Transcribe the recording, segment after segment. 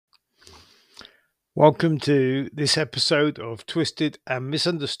Welcome to this episode of Twisted and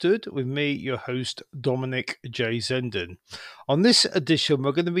Misunderstood with me, your host, Dominic J. Zenden. On this edition,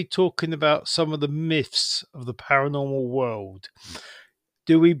 we're going to be talking about some of the myths of the paranormal world.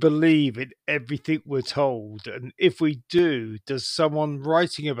 Do we believe in everything we're told? And if we do, does someone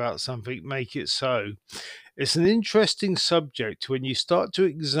writing about something make it so? It's an interesting subject when you start to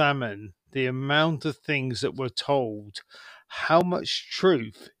examine the amount of things that we're told. How much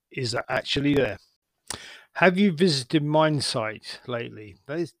truth is actually there? Have you visited Mindsight lately?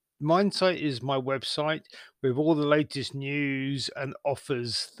 Mindsight is my website with all the latest news and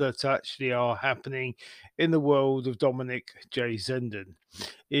offers that actually are happening in the world of Dominic J. Zenden.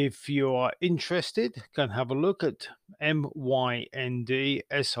 If you are interested, go and have a look at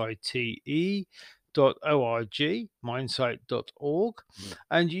myndsite.org, mindsight.org,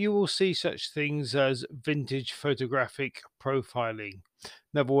 and you will see such things as vintage photographic profiling.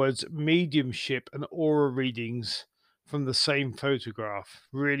 In other words, mediumship and aura readings from the same photograph.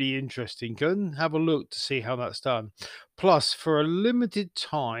 Really interesting. Go and have a look to see how that's done. Plus, for a limited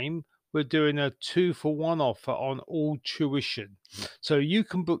time, we're doing a 2-for-1 offer on all tuition. So you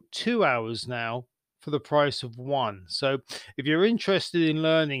can book 2 hours now for the price of one. So if you're interested in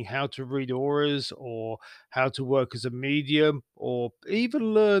learning how to read auras or how to work as a medium or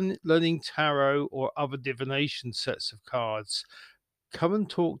even learning tarot or other divination sets of cards, come and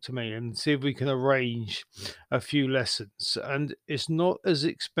talk to me and see if we can arrange a few lessons. And it's not as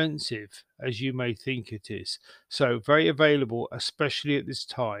expensive as you may think it is. So very available, especially at this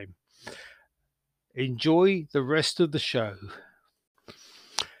time. Enjoy the rest of the show.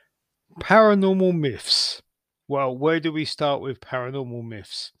 Paranormal myths. Well, where do we start with paranormal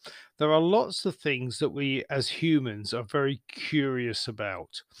myths? There are lots of things that we as humans are very curious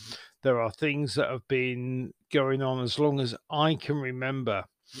about. There are things that have been going on as long as I can remember.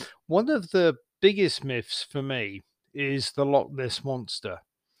 One of the biggest myths for me is the Loch Ness Monster.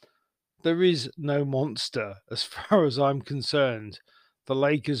 There is no monster as far as I'm concerned. The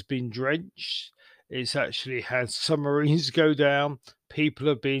lake has been drenched. It's actually had submarines go down. People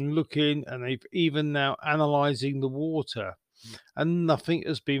have been looking and they've even now analyzing the water and nothing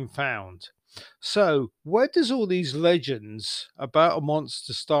has been found. So, where does all these legends about a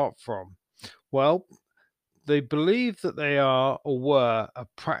monster start from? Well, they believe that they are or were a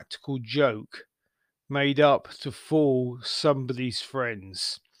practical joke made up to fool somebody's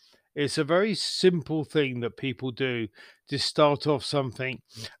friends. It's a very simple thing that people do to start off something,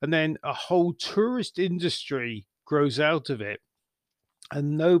 and then a whole tourist industry grows out of it,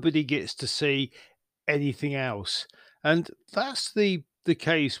 and nobody gets to see anything else. And that's the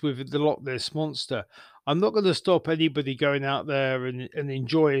case with the Loch Ness monster. I'm not going to stop anybody going out there and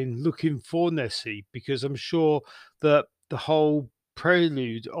enjoying looking for Nessie because I'm sure that the whole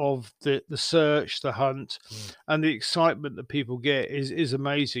prelude of the search, the hunt, and the excitement that people get is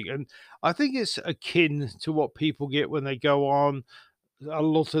amazing. And I think it's akin to what people get when they go on a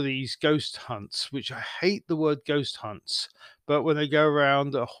lot of these ghost hunts, which I hate the word ghost hunts, but when they go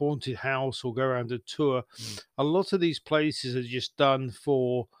around a haunted house or go around a tour, a lot of these places are just done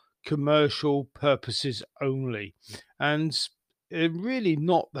for commercial purposes only. And they're really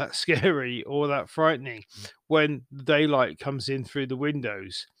not that scary or that frightening when the daylight comes in through the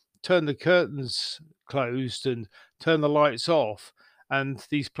windows. Turn the curtains closed and turn the lights off, and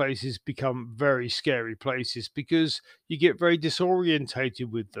these places become very scary places because you get very disorientated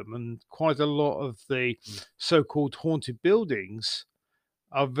with them. And quite a lot of the so called haunted buildings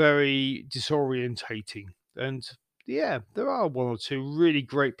are very disorientating. And yeah, there are one or two really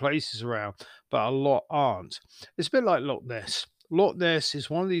great places around, but a lot aren't. It's a bit like Loch Ness. Loch Ness is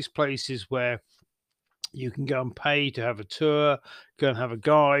one of these places where you can go and pay to have a tour, go and have a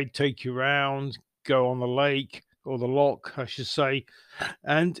guide, take you around, go on the lake or the loch, I should say,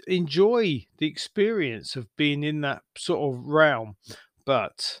 and enjoy the experience of being in that sort of realm.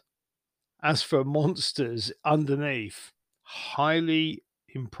 But as for monsters underneath, highly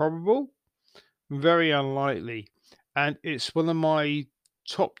improbable, very unlikely. And it's one of my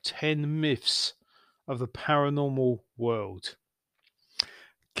top 10 myths of the paranormal world.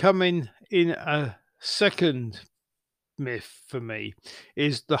 Coming in a second myth for me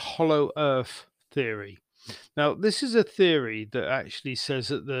is the hollow earth theory. Now, this is a theory that actually says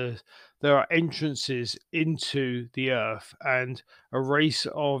that there are entrances into the earth and a race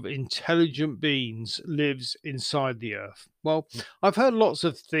of intelligent beings lives inside the earth. Well, I've heard lots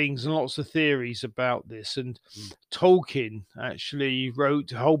of things and lots of theories about this, and Tolkien actually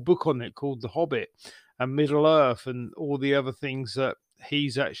wrote a whole book on it called The Hobbit and Middle Earth and all the other things that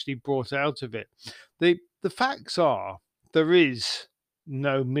he's actually brought out of it. The facts are there is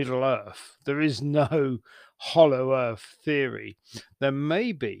no Middle Earth. There is no hollow Earth theory. There may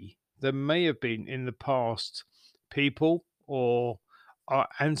have been in the past people or our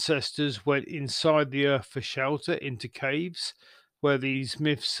ancestors went inside the earth for shelter into caves where these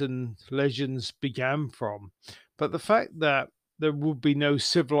myths and legends began from. But the fact that there would be no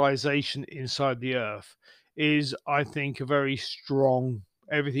civilization inside the earth is, I think, a very strong,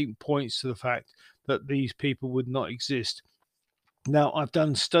 everything points to the fact that these people would not exist. Now, I've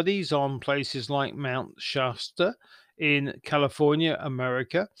done studies on places like Mount Shasta in California,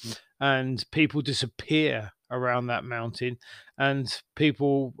 America, and people disappear around that mountain. And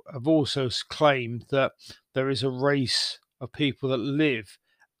people have also claimed that there is a race of people that live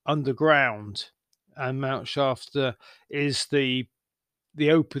underground, and Mount Shasta is the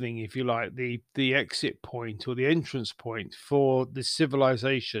opening, if you like, the exit point or the entrance point for this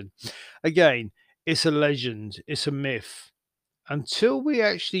civilization. Again, it's a legend, it's a myth until we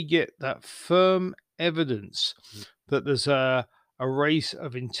actually get that firm evidence that there's a race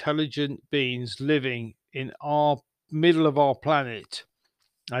of intelligent beings living in our middle of our planet.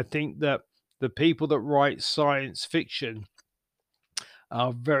 I think that the people that write science fiction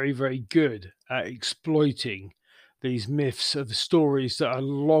are very, very good at exploiting these myths of stories that are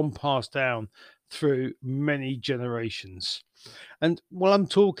long passed down through many generations. And while I'm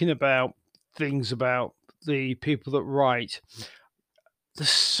talking about things about the people that write, there's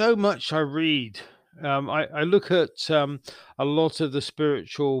so much I read. I look at a lot of the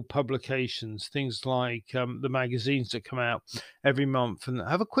spiritual publications, things like the magazines that come out every month, and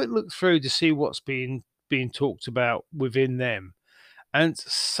have a quick look through to see what's being talked about within them. And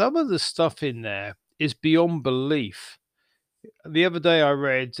some of the stuff in there is beyond belief. The other day I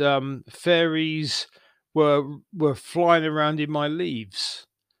read fairies were flying around in my leaves.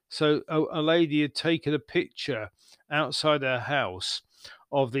 So a lady had taken a picture outside her house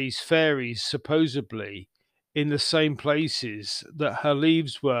of these fairies supposedly in the same places that her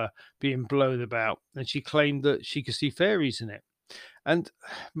leaves were being blown about, and she claimed that she could see fairies in it. And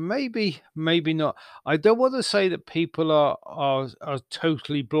maybe not. I don't want to say that people are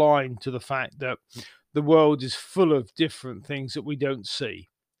totally blind to the fact that the world is full of different things that we don't see,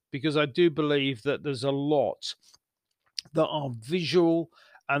 because I do believe that there's a lot that our visual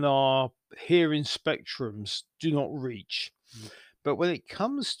and our hearing spectrums do not reach. But when it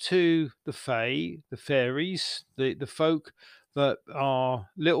comes to the fae, the fairies, the folk that are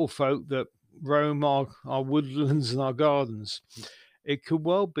little folk that roam our woodlands and our gardens, it could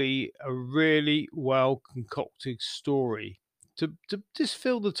well be a really well concocted story to just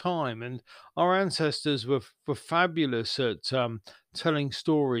fill the time. And our ancestors were fabulous at telling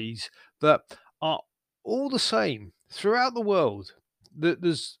stories that are all the same throughout the world.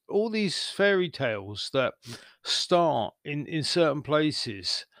 There's all these fairy tales that start in certain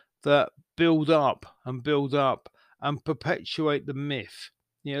places that build up and perpetuate the myth.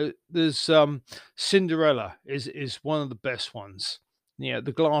 You know, there's Cinderella is one of the best ones. You know,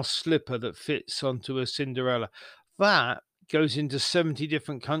 the glass slipper that fits onto a Cinderella. That goes into 70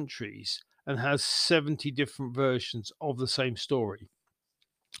 different countries and has 70 different versions of the same story,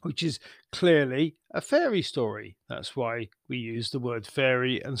 which is clearly a fairy story. That's why we use the word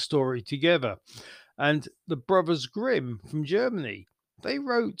fairy and story together. And the Brothers Grimm from Germany, they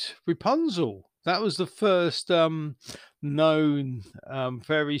wrote Rapunzel. That was the first known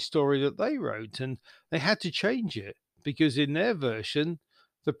fairy story that they wrote, and they had to change it because in their version,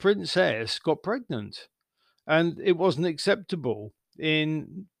 the princess got pregnant, and it wasn't acceptable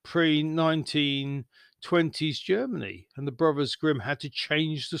in pre 1920s Germany. And the Brothers Grimm had to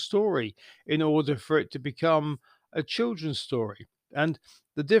change the story in order for it to become a children's story. And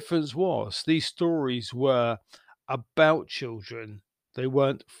the difference was these stories were about children, they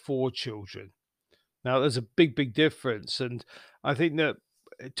weren't for children. Now, there's a big, big difference. And I think that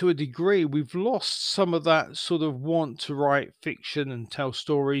to a degree, we've lost some of that sort of want to write fiction and tell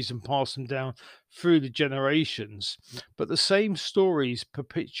stories and pass them down through the generations. But the same stories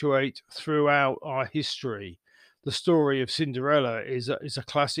perpetuate throughout our history. The story of Cinderella is a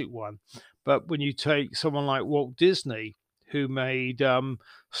classic one. But when you take someone like Walt Disney, who made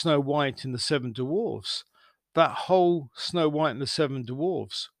Snow White and the Seven Dwarfs, that whole Snow White and the Seven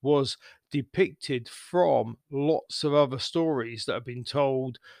Dwarfs was depicted from lots of other stories that have been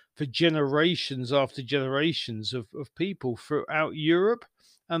told for generations after generations of people throughout Europe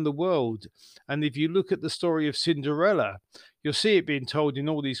and the world. And if you look at the story of Cinderella, you'll see it being told in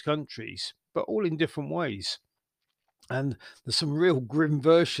all these countries, but all in different ways. And there's some real grim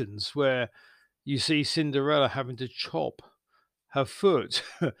versions where you see Cinderella having to chop her foot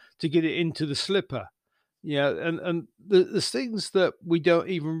to get it into the slipper. Yeah, and there's things that we don't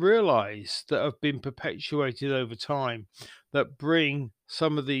even realize that have been perpetuated over time that bring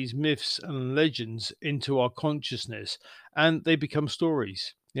some of these myths and legends into our consciousness, and they become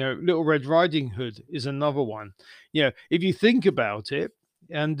stories. Little Red Riding Hood is another one. If you think about it,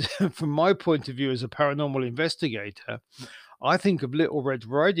 and from my point of view as a paranormal investigator, I think of Little Red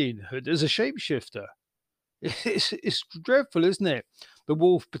Riding Hood as a shapeshifter. It's dreadful, isn't it? The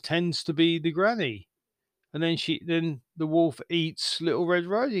wolf pretends to be the granny, and then the wolf eats Little Red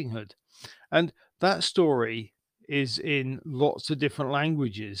Riding Hood. And that story is in lots of different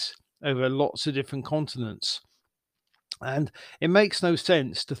languages over lots of different continents. And it makes no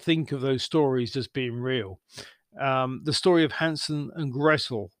sense to think of those stories as being real. The story of Hansel and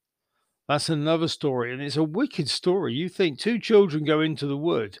Gretel, that's another story, and it's a wicked story. You think two children go into the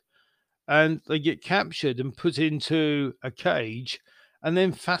wood and they get captured and put into a cage and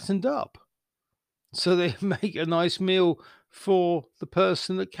then fattened up. So they make a nice meal for the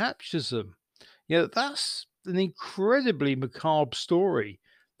person that captures them. That's an incredibly macabre story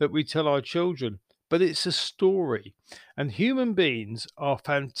that we tell our children, but it's a story. And human beings are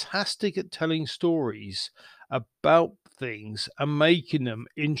fantastic at telling stories about things and making them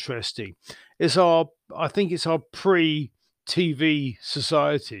interesting. I think it's our pre TV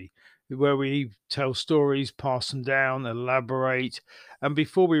society where we tell stories, pass them down, elaborate. And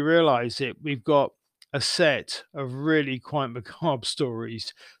before we realize it, we've got a set of really quite macabre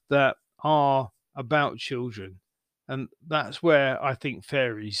stories that are about children. And that's where I think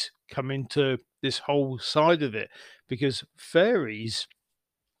fairies come into this whole side of it, because fairies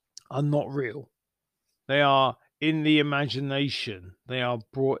are not real. They are in the imagination, they are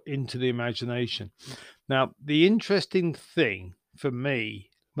brought into the imagination. Now, the interesting thing for me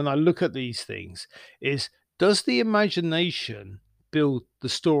when I look at these things is, does the imagination build the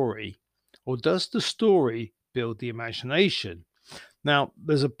story, or does the story build the imagination? Now,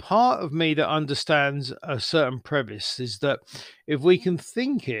 there's a part of me that understands a certain premise, is that if we can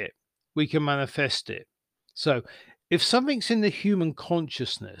think it, we can manifest it. So, if something's in the human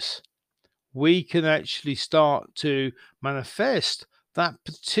consciousness, we can actually start to manifest that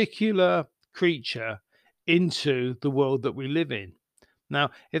particular creature into the world that we live in.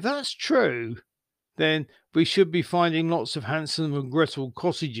 Now, if that's true, then we should be finding lots of Hansel and Gretel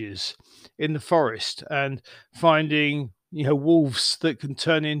cottages in the forest, and finding, wolves that can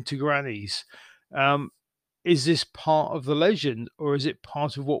turn into grannies. Um, is this part of the legend, or is it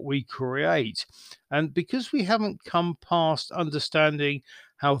part of what we create? And because we haven't come past understanding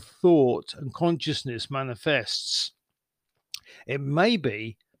how thought and consciousness manifests, it may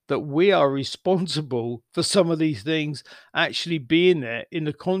be that we are responsible for some of these things actually being there in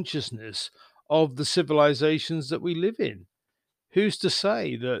the consciousness of the civilizations that we live in. Who's to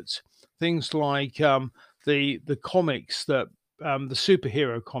say that things like the comics, that the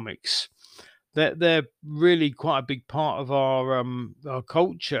superhero comics, they're really quite a big part of our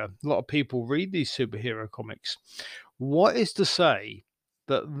culture. A lot of people read these superhero comics. What is to say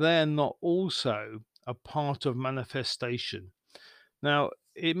that they're not also a part of manifestation? Now,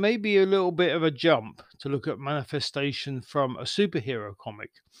 it may be a little bit of a jump to look at manifestation from a superhero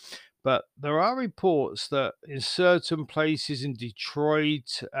comic, but there are reports that in certain places in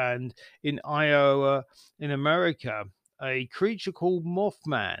Detroit and in Iowa, in America, a creature called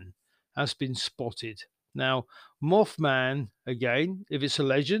Mothman has been spotted. Now, Mothman, again, if it's a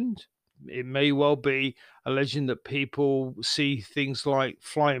legend, it may well be a legend that people see things like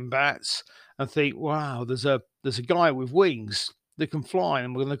flying bats and think, "Wow, there's a guy with wings that can fly,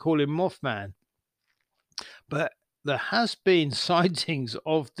 and we're going to call him Mothman." But there has been sightings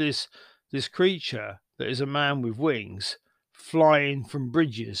of this creature that is a man with wings flying from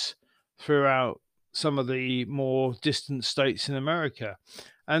bridges throughout some of the more distant states in America.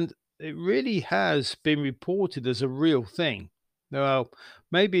 And it really has been reported as a real thing. Well,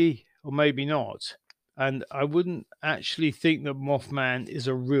 maybe or maybe not. And I wouldn't actually think that Mothman is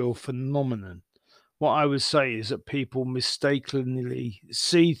a real phenomenon. What I would say is that people mistakenly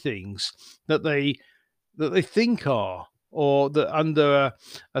see things that they think are, or that under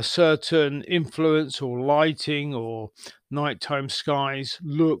a certain influence or lighting or nighttime skies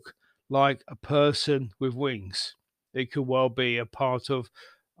look like a person with wings. It could well be a part of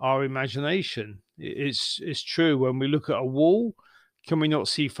our imagination. It's true. When we look at a wall, can we not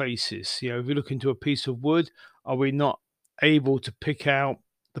see faces? If we look into a piece of wood, are we not able to pick out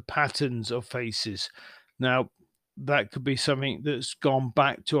the patterns of faces? Now, that could be something that's gone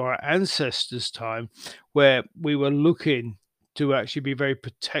back to our ancestors' time, where we were looking to actually be very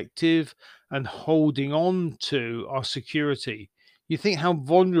protective and holding on to our security. You think how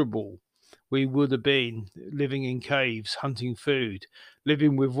vulnerable we would have been living in caves, hunting food,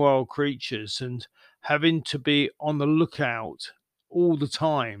 living with wild creatures, and having to be on the lookout all the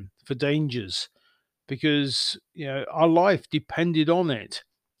time for dangers because our life depended on it.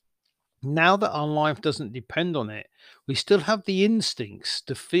 Now that our life doesn't depend on it, we still have the instincts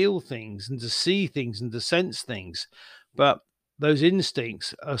to feel things and to see things and to sense things. But those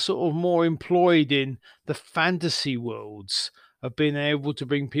instincts are sort of more employed in the fantasy worlds of being able to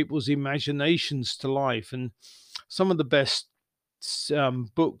bring people's imaginations to life. And some of the best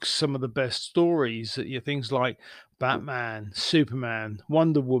books, some of the best stories, things like Batman, Superman,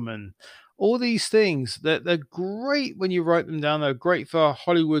 Wonder Woman, all these things that they're great when you write them down. They're great for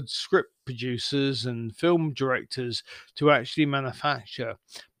Hollywood script producers and film directors to actually manufacture,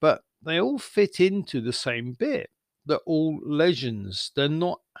 but they all fit into the same bit. They're all legends. They're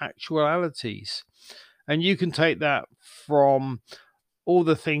not actualities, and you can take that from all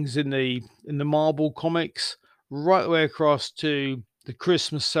the things in the Marvel comics right the way across to the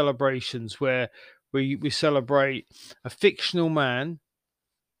Christmas celebrations where we celebrate a fictional man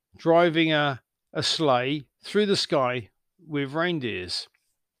driving a sleigh through the sky with reindeers.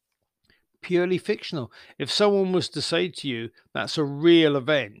 Purely fictional. If someone was to say to you that's a real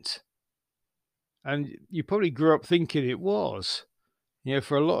event, and you probably grew up thinking it was,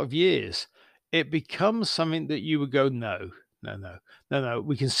 for a lot of years, it becomes something that you would go, no, no, no, no, no.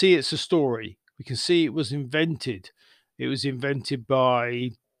 We can see it's a story. We can see it was invented. It was invented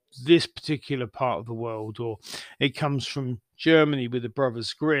by this particular part of the world, or it comes from Germany with the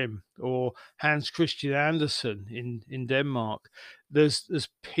Brothers Grimm, or Hans Christian Andersen in Denmark. There's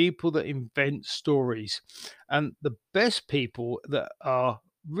people that invent stories, and the best people that are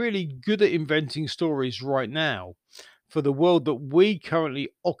really good at inventing stories right now for the world that we currently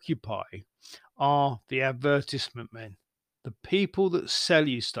occupy are the advertisement men, the people that sell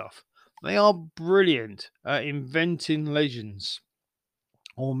you stuff. They are brilliant at inventing legends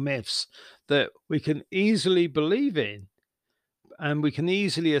or myths that we can easily believe in and we can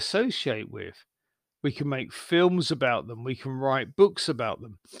easily associate with. We can make films about them, we can write books about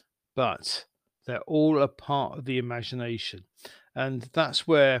them, but they're all a part of the imagination. And that's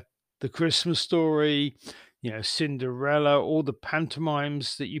where the Christmas story, Cinderella, all the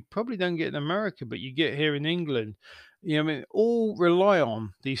pantomimes that you probably don't get in America, but you get here in England, I mean, all rely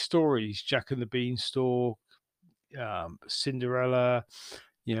on these stories: Jack and the Beanstalk, Cinderella,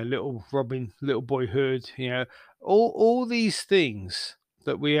 Little Robin, Little Boy Hood, all these things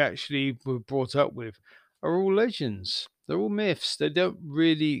that we actually were brought up with are all legends. They're all myths. They don't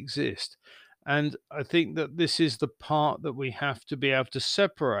really exist. And I think that this is the part that we have to be able to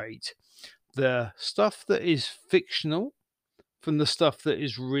separate the stuff that is fictional from the stuff that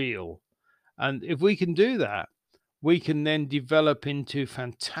is real. And if we can do that, we can then develop into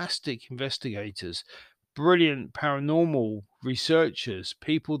fantastic investigators, brilliant paranormal researchers,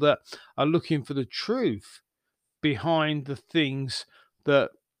 people that are looking for the truth behind the things that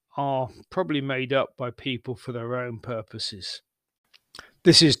are probably made up by people for their own purposes.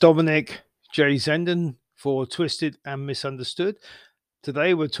 This is Dominic J. Zenden for Twisted and Misunderstood.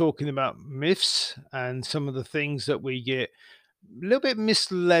 Today we're talking about myths and some of the things that we get a little bit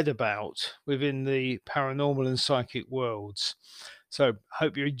misled about within the paranormal and psychic worlds. So,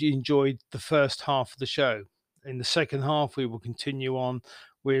 hope you enjoyed the first half of the show. In the second half, we will continue on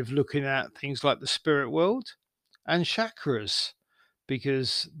with looking at things like the spirit world and chakras,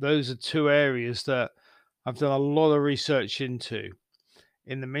 because those are two areas that I've done a lot of research into.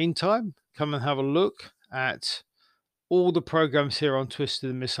 In the meantime, come and have a look at all the programs here on Twisted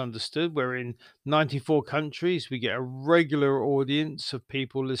and Misunderstood. We're in 94 countries. We get a regular audience of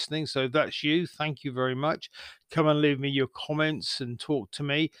people listening. So if that's you, thank you very much. Come and leave me your comments and talk to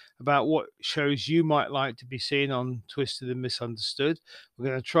me about what shows you might like to be seen on Twisted and Misunderstood. We're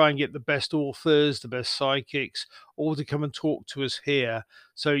going to try and get the best authors, the best psychics, all to come and talk to us here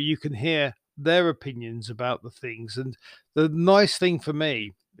so you can hear their opinions about the things. And the nice thing for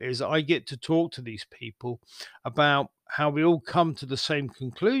me is I get to talk to these people about how we all come to the same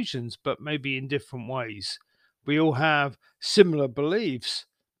conclusions, but maybe in different ways. We all have similar beliefs,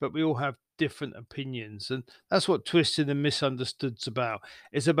 but we all have different opinions. And that's what Twisted and Misunderstood's about.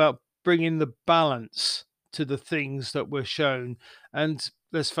 It's about bringing the balance to the things that we're shown. And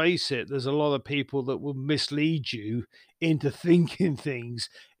let's face it, there's a lot of people that will mislead you into thinking things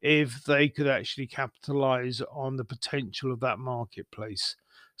if they could actually capitalize on the potential of that marketplace.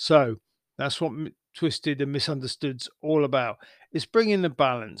 So that's what Twisted and Misunderstood's all about. It's bringing the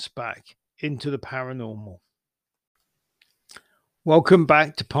balance back into the paranormal. Welcome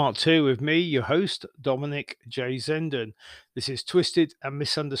back to part two with me, your host, Dominic J. Zenden. This is Twisted and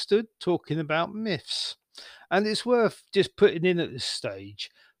Misunderstood, talking about myths. And it's worth just putting in at this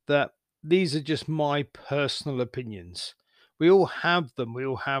stage that these are just my personal opinions. We all have them, we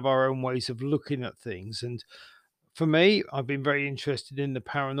all have our own ways of looking at things. And for me, I've been very interested in the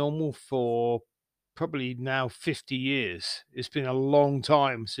paranormal for probably now 50 years. It's been a long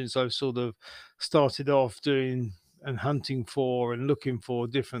time since I've sort of started off doing and hunting for and looking for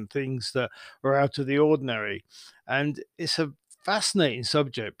different things that are out of the ordinary. And it's a fascinating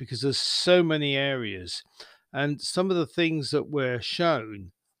subject because there's so many areas, and some of the things that we're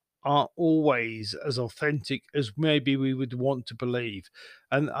shown aren't always as authentic as maybe we would want to believe.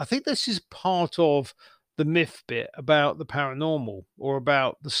 And I think this is part of the myth bit about the paranormal or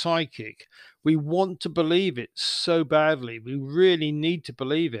about the psychic. We want to believe it so badly. We really need to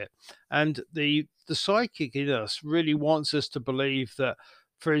believe it. And the psychic in us really wants us to believe that,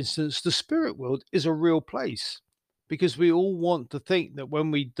 for instance, the spirit world is a real place. Because we all want to think that when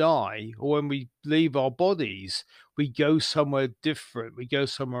we die or when we leave our bodies, we go somewhere different, we go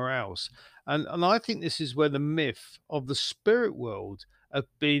somewhere else. And I think this is where the myth of the spirit world have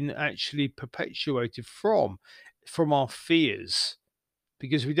been actually perpetuated from our fears,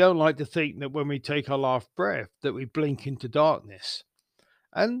 because we don't like to think that when we take our last breath that we blink into darkness.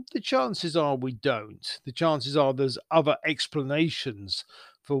 And the chances are we don't. The chances are there's other explanations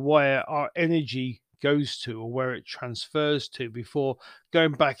for where our energy goes to or where it transfers to before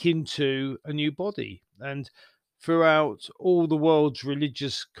going back into a new body. And throughout all the world's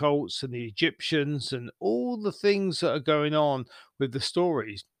religious cults and the Egyptians and all the things that are going on with the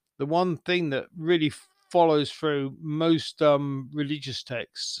stories, the one thing that really follows through most religious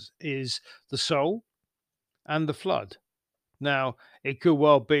texts is the soul and the flood. Now, it could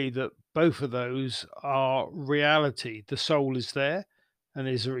well be that both of those are reality. The soul is there and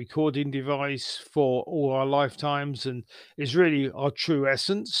is a recording device for all our lifetimes and is really our true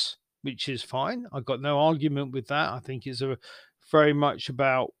essence, which is fine. I've got no argument with that. I think it's a very much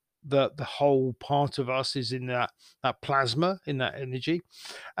about the whole part of us is in that plasma, in that energy.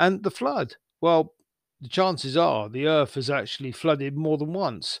 And the flood. Well, the chances are the earth has actually flooded more than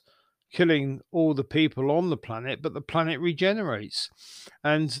once, killing all the people on the planet, but the planet regenerates.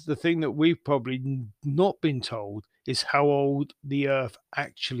 And the thing that we've probably not been told is how old the earth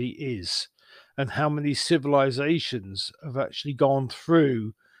actually is and how many civilizations have actually gone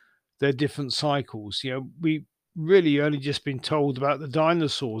through their different cycles. We really only just been told about the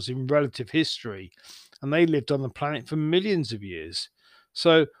dinosaurs in relative history, and they lived on the planet for millions of years.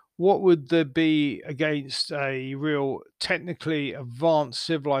 So, what would there be against a real technically advanced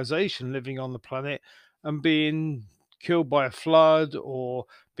civilization living on the planet and being killed by a flood or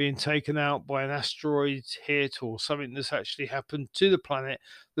being taken out by an asteroid hit or something that's actually happened to the planet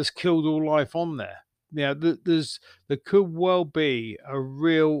that's killed all life on there? There could well be a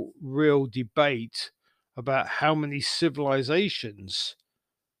real debate about how many civilizations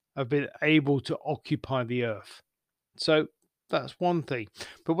have been able to occupy the earth. So that's one thing.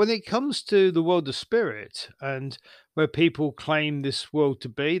 But when it comes to the world of spirit and where people claim this world to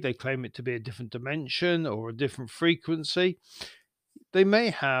be, they claim it to be a different dimension or a different frequency. They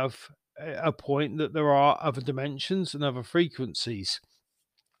may have a point that there are other dimensions and other frequencies.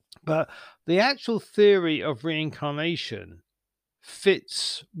 But the actual theory of reincarnation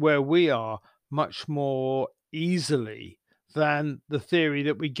fits where we are much more easily than the theory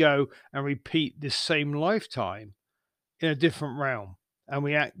that we go and repeat this same lifetime in a different realm and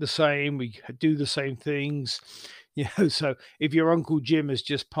we act the same, we do the same things. So if your Uncle Jim has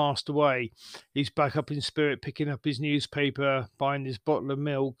just passed away, he's back up in spirit, picking up his newspaper, buying his bottle of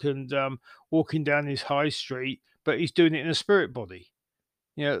milk, and walking down his high street, but he's doing it in a spirit body.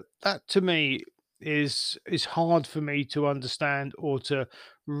 That to me is hard for me to understand or to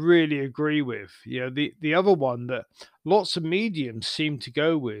really agree with. The other one that lots of mediums seem to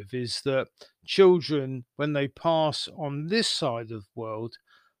go with is that children, when they pass on this side of the world,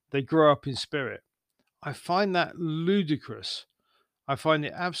 they grow up in spirit. I find that ludicrous. I find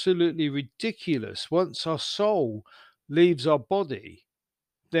it absolutely ridiculous. Once our soul leaves our body,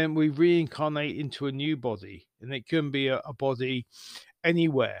 then we reincarnate into a new body, and it can be a body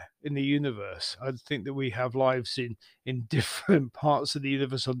anywhere in the universe. I think that we have lives in different parts of the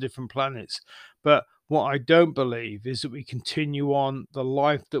universe on different planets. But what I don't believe is that we continue on the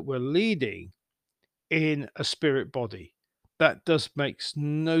life that we're leading in a spirit body. That does makes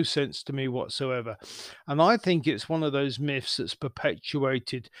no sense to me whatsoever. And I think it's one of those myths that's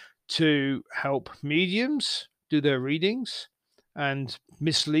perpetuated to help mediums do their readings and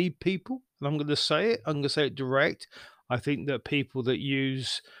mislead people. And I'm going to say it, I'm going to say it direct. I think that people that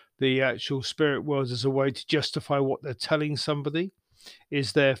use the actual spirit world as a way to justify what they're telling somebody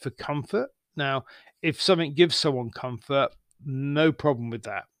is there for comfort. Now, if something gives someone comfort, no problem with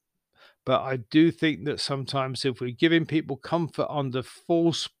that. But I do think that sometimes if we're giving people comfort under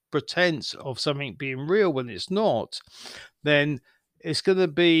false pretense of something being real when it's not, then it's going to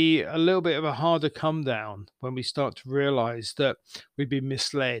be a little bit of a harder come down when we start to realize that we've been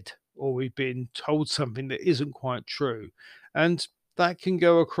misled or we've been told something that isn't quite true. And that can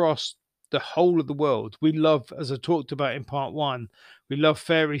go across the whole of the world. We love, as I talked about in part one, we love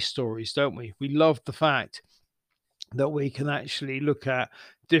fairy stories, don't we? We love the fact that we can actually look at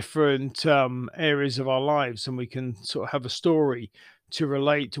different areas of our lives and we can sort of have a story to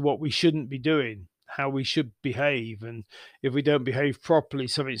relate to what we shouldn't be doing, how we should behave, and if we don't behave properly,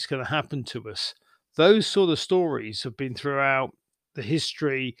 something's going to happen to us. Those sort of stories have been throughout the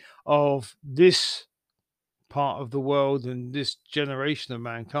history of this part of the world and this generation of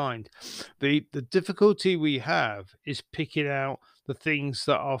mankind. The difficulty we have is picking out the things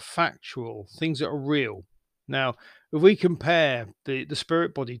that are factual, things that are real. Now, if we compare the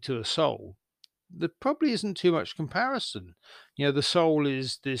spirit body to a soul, there probably isn't too much comparison. You know, the soul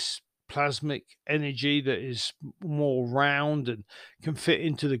is this plasmic energy that is more round and can fit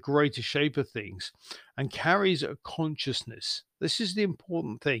into the greater shape of things and carries a consciousness. This is the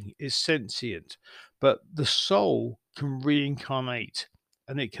important thing, is sentient. But the soul can reincarnate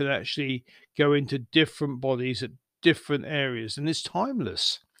and it can actually go into different bodies at different areas and it's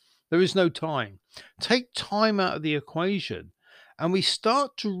timeless. There is no time. Take time out of the equation and we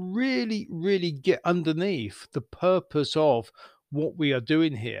start to really, really get underneath the purpose of what we are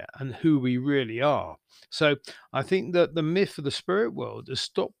doing here and who we really are. So I think that the myth of the spirit world has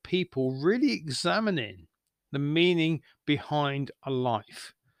stopped people really examining the meaning behind a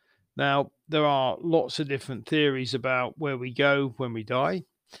life. Now, there are lots of different theories about where we go when we die.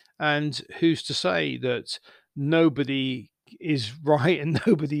 And who's to say that nobody is right and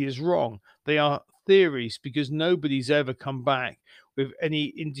nobody is wrong? They are theories because nobody's ever come back with any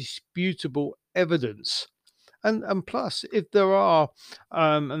indisputable evidence. And plus, if there are,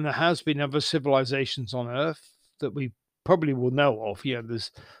 and there has been other civilizations on Earth that we probably will know of,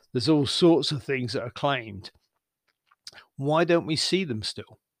 there's all sorts of things that are claimed. Why don't we see them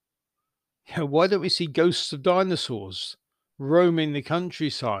still? Why don't we see ghosts of dinosaurs roaming the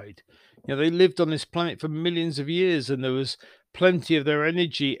countryside? They lived on this planet for millions of years and there was plenty of their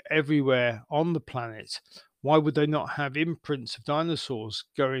energy everywhere on the planet. Why would they not have imprints of dinosaurs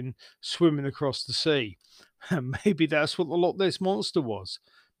going swimming across the sea? Maybe that's what the Loch Ness monster was.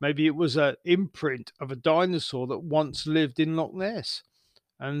 Maybe it was an imprint of a dinosaur that once lived in Loch Ness.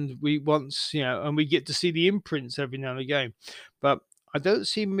 And we get to see the imprints every now and again. But I don't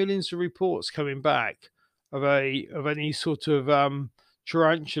see millions of reports coming back of any sort of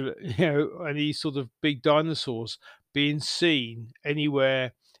tarantula, any sort of big dinosaurs being seen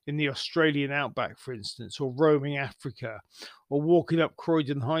anywhere in the Australian outback, for instance, or roaming Africa, or walking up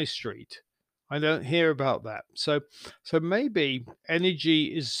Croydon High Street. I don't hear about that. So maybe energy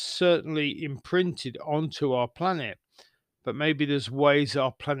is certainly imprinted onto our planet, but maybe there's ways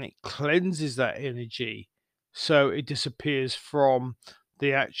our planet cleanses that energy so it disappears from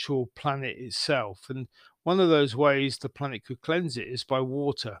the actual planet itself. And one of those ways the planet could cleanse it is by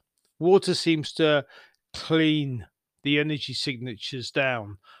water. Water seems to clean the energy signatures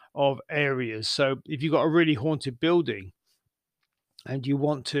down of areas. So if you've got a really haunted building and you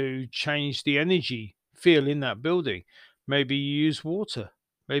want to change the energy feel in that building, maybe you use water.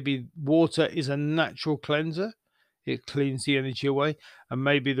 Maybe water is a natural cleanser. It cleans the energy away. And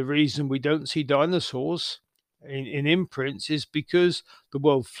maybe the reason we don't see dinosaurs in imprints is because the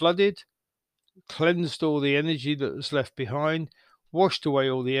world flooded, cleansed all the energy that was left behind, washed away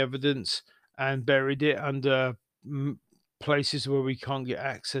all the evidence, and buried it under places where we can't get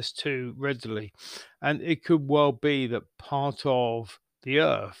access to readily. And it could well be that part of the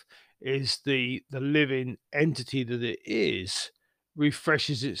earth is the living entity that it is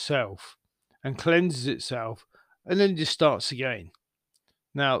refreshes itself and cleanses itself and then just starts again.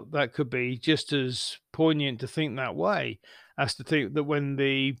 Now, that could be just as poignant to think that way as to think that when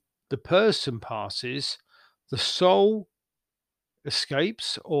the person passes, the soul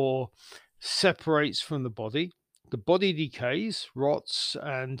escapes or separates from the body decays, rots,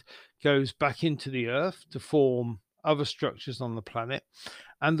 and goes back into the earth to form other structures on the planet,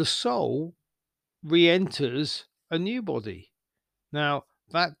 and the soul re enters a new body. Now,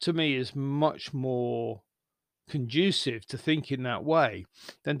 that to me is much more conducive to thinking that way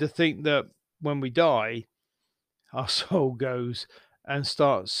than to think that when we die, our soul goes and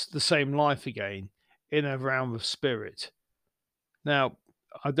starts the same life again in a realm of spirit. Now,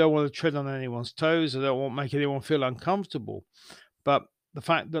 I don't want to tread on anyone's toes. I don't want to make anyone feel uncomfortable. But the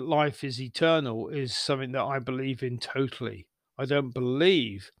fact that life is eternal is something that I believe in totally. I don't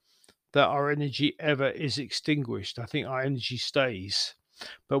believe that our energy ever is extinguished. I think our energy stays.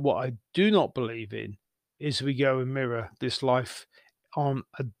 But what I do not believe in is we go and mirror this life on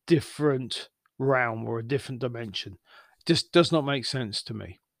a different realm or a different dimension. It just does not make sense to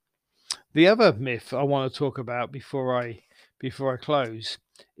me. The other myth I want to talk about before I close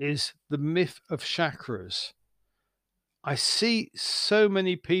is the myth of chakras. I see so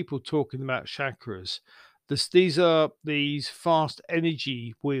many people talking about chakras. These are these fast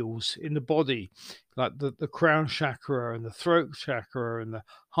energy wheels in the body, like the crown chakra and the throat chakra and the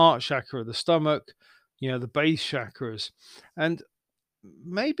heart chakra, the stomach, the base chakras. And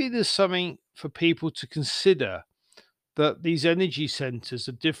maybe there's something for people to consider, that these energy centers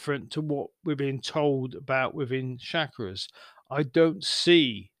are different to what we're being told about within chakras. I don't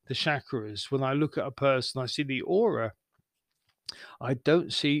see the chakras. When I look at a person, I see the aura. I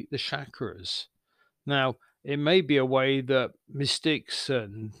don't see the chakras. Now, it may be a way that mystics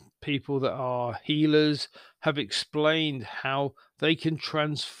and people that are healers have explained how they can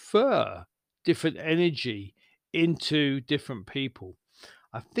transfer different energy into different people.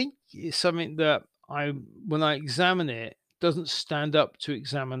 I think it's something that when I examine it, doesn't stand up to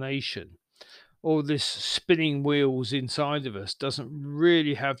examination. All this spinning wheels inside of us doesn't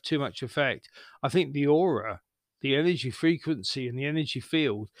really have too much effect. I think the aura, the energy frequency, and the energy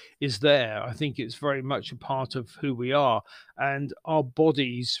field is there. I think it's very much a part of who we are, and our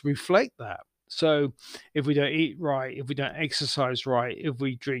bodies reflect that. So, if we don't eat right, if we don't exercise right, if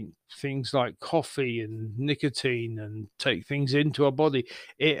we drink things like coffee and nicotine and take things into our body,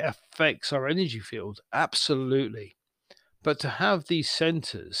 it affects our energy field. Absolutely. But to have these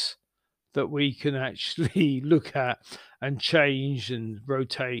centers that we can actually look at and change and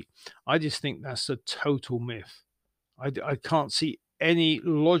rotate, I just think that's a total myth. I can't see any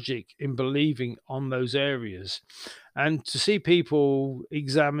logic in believing on those areas. And to see people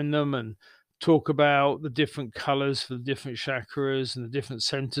examine them and talk about the different colors for the different chakras and the different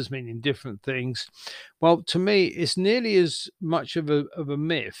centers meaning different things, well, to me, it's nearly as much of a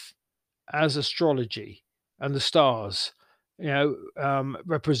myth as astrology and the stars,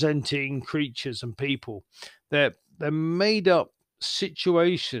 representing creatures and people. They're made up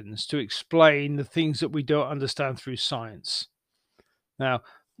situations to explain the things that we don't understand through science. Now,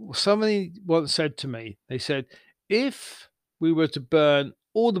 somebody once said to me, they said, if we were to burn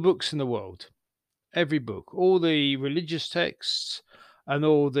all the books in the world, every book, all the religious texts and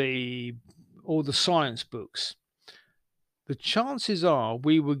all the science books, the chances are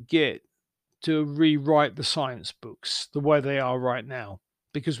we would get to rewrite the science books the way they are right now,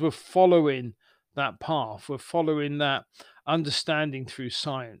 because we're following that path, we're following that understanding through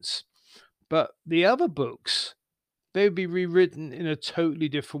science. But the other books, they would be rewritten in a totally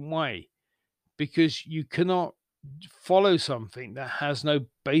different way, because you cannot follow something that has no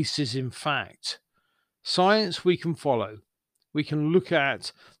basis in fact. Science we can follow. We can look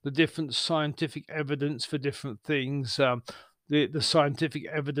at the different scientific evidence for different things. The scientific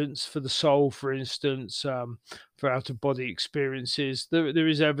evidence for the soul, for instance, for out of body experiences. There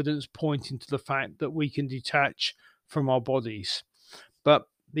is evidence pointing to the fact that we can detach from our bodies. But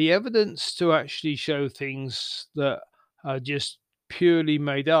the evidence to actually show things that are just purely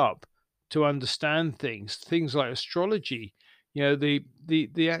made up to understand things like astrology,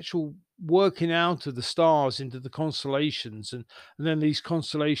 the actual working out of the stars into the constellations, and then these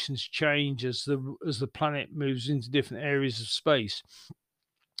constellations change as the planet moves into different areas of space.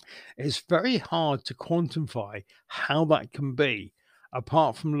 It's very hard to quantify how that can be,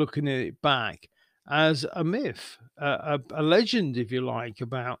 apart from looking at it back as a myth, a legend, if you like,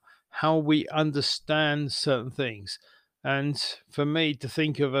 about how we understand certain things. And for me to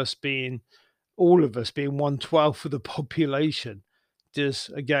think of all of us being 1/12 of the population,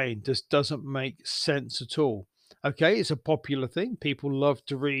 just doesn't make sense at all. Okay, it's a popular thing. People love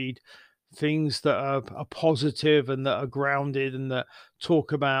to read things that are positive and that are grounded and that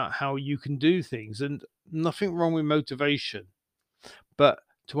talk about how you can do things, and nothing wrong with motivation. But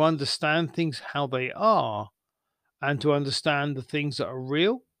to understand things how they are, and to understand the things that are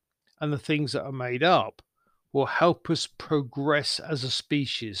real and the things that are made up, will help us progress as a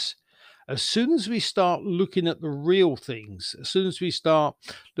species. As soon as we start looking at the real things, as soon as we start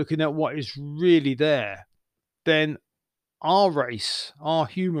looking at what is really there, then our race, our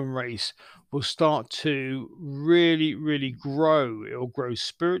human race, will start to really, really grow. It'll grow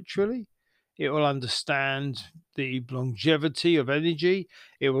spiritually, It will understand the longevity of energy.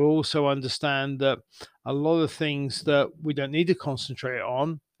 It will also understand that a lot of things that we don't need to concentrate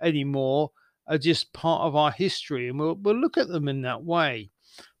on anymore are just part of our history, and we'll look at them in that way.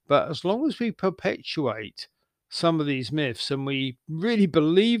 But as long as we perpetuate some of these myths and we really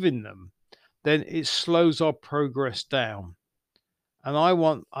believe in them, then it slows our progress down. And I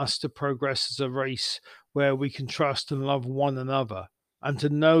want us to progress as a race where we can trust and love one another and to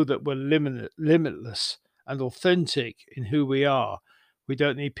know that we're limitless and authentic in who we are. We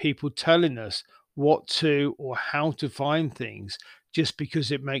don't need people telling us what to or how to find things just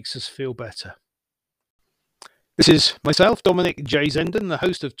because it makes us feel better. This is myself, Dominic J. Zenden, the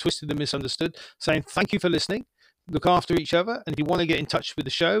host of Twisted and Misunderstood, saying thank you for listening. Look after each other. And if you want to get in touch with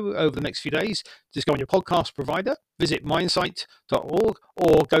the show over the next few days, just go on your podcast provider, visit mindsight.org,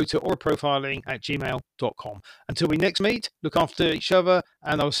 or go to auraprofiling@gmail.com. Until we next meet, look after each other,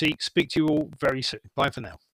 and I'll speak to you all very soon. Bye for now.